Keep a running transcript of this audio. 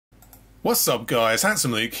What's up guys,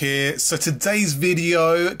 Handsome Luke here. So today's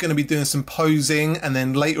video, going to be doing some posing and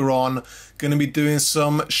then later on going to be doing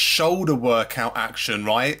some shoulder workout action,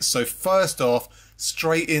 right? So first off,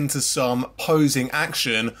 straight into some posing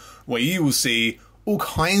action where you will see all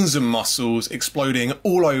kinds of muscles exploding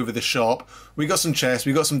all over the shop. We got some chest,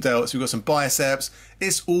 we got some delts, we got some biceps.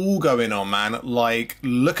 It's all going on, man. Like,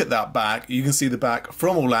 look at that back. You can see the back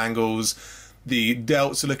from all angles. The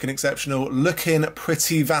delts are looking exceptional, looking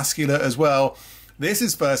pretty vascular as well. This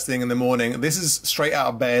is first thing in the morning. This is straight out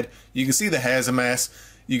of bed. You can see the hair's a mess.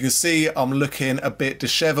 You can see I'm looking a bit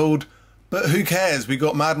disheveled, but who cares? We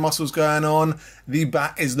got mad muscles going on. The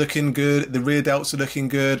back is looking good. The rear delts are looking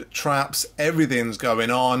good. Traps, everything's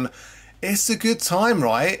going on. It's a good time,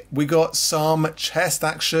 right? We got some chest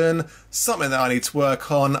action, something that I need to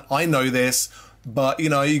work on. I know this. But, you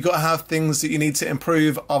know, you got to have things that you need to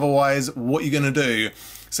improve. Otherwise, what are you going to do?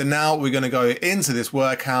 So now we're going to go into this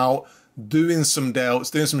workout, doing some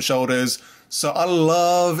delts, doing some shoulders. So I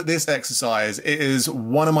love this exercise. It is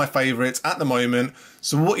one of my favorites at the moment.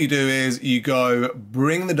 So what you do is you go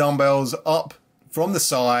bring the dumbbells up from the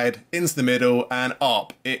side into the middle and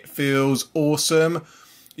up. It feels awesome.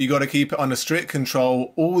 You got to keep it under strict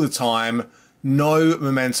control all the time. No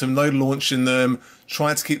momentum, no launching them,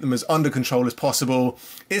 trying to keep them as under control as possible.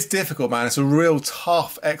 It's difficult, man. It's a real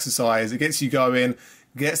tough exercise. It gets you going,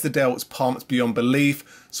 gets the delts pumped beyond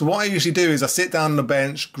belief. So what I usually do is I sit down on the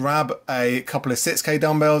bench, grab a couple of 6K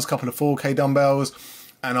dumbbells, a couple of 4K dumbbells,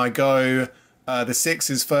 and I go the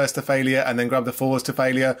 6s first to failure and then grab the 4s to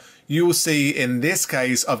failure. You will see in this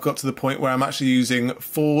case, I've got to the point where I'm actually using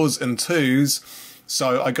 4s and 2s.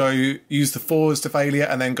 So I go use the 4s to failure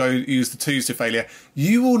and then go use the 2s to failure.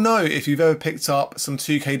 You will know if you've ever picked up some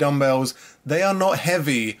 2K dumbbells, they are not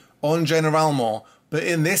heavy on Generalement, but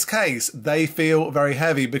in this case, they feel very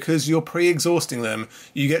heavy because you're pre-exhausting them.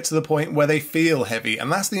 You get to the point where they feel heavy, and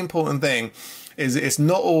that's the important thing, is it's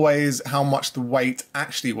not always how much the weight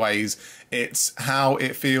actually weighs, it's how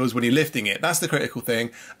it feels when you're lifting it. That's the critical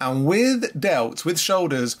thing. And with delts, with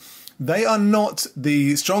shoulders, they are not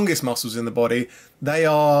the strongest muscles in the body. They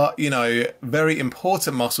are, you know, very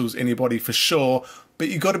important muscles in your body for sure, but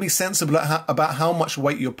you've got to be sensible about how much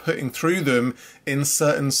weight you're putting through them in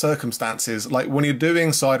certain circumstances. Like when you're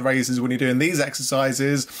doing side raises, when you're doing these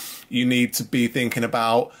exercises, you need to be thinking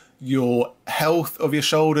about your health of your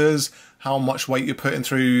shoulders, how much weight you're putting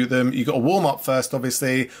through them. You got to warm up first,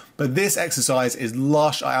 obviously, but this exercise is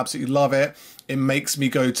lush. I absolutely love it. It makes me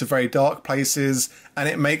go to very dark places and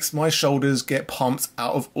it makes my shoulders get pumped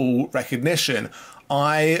out of all recognition.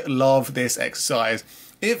 I love this exercise.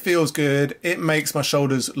 It feels good. It makes my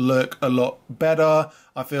shoulders look a lot better.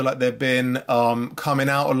 I feel like they've been coming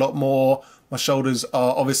out a lot more. My shoulders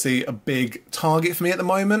are obviously a big target for me at the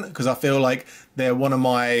moment because I feel like they're one of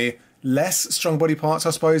my less strong body parts,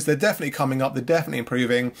 I suppose. They're definitely coming up. They're definitely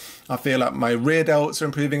improving. I feel like my rear delts are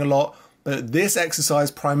improving a lot. But this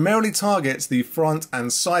exercise primarily targets the front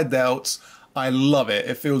and side delts. I love it.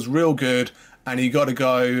 It feels real good. And you got to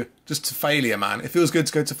go just to failure, man. It feels good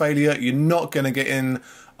to go to failure. You're not going to get in,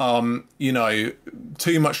 you know,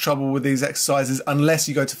 too much trouble with these exercises unless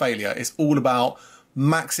you go to failure. It's all about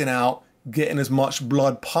maxing out, getting as much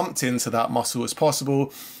blood pumped into that muscle as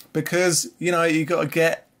possible. Because, you know, you got to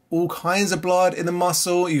get all kinds of blood in the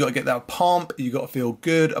muscle. You got to get that pump. You got to feel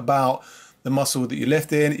good about the muscle that you're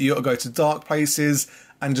lifting. You got to go to dark places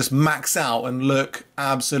and just max out and look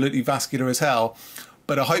absolutely vascular as hell.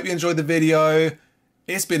 But I hope you enjoyed the video.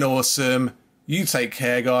 It's been awesome. You take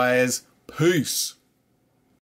care, guys. Peace.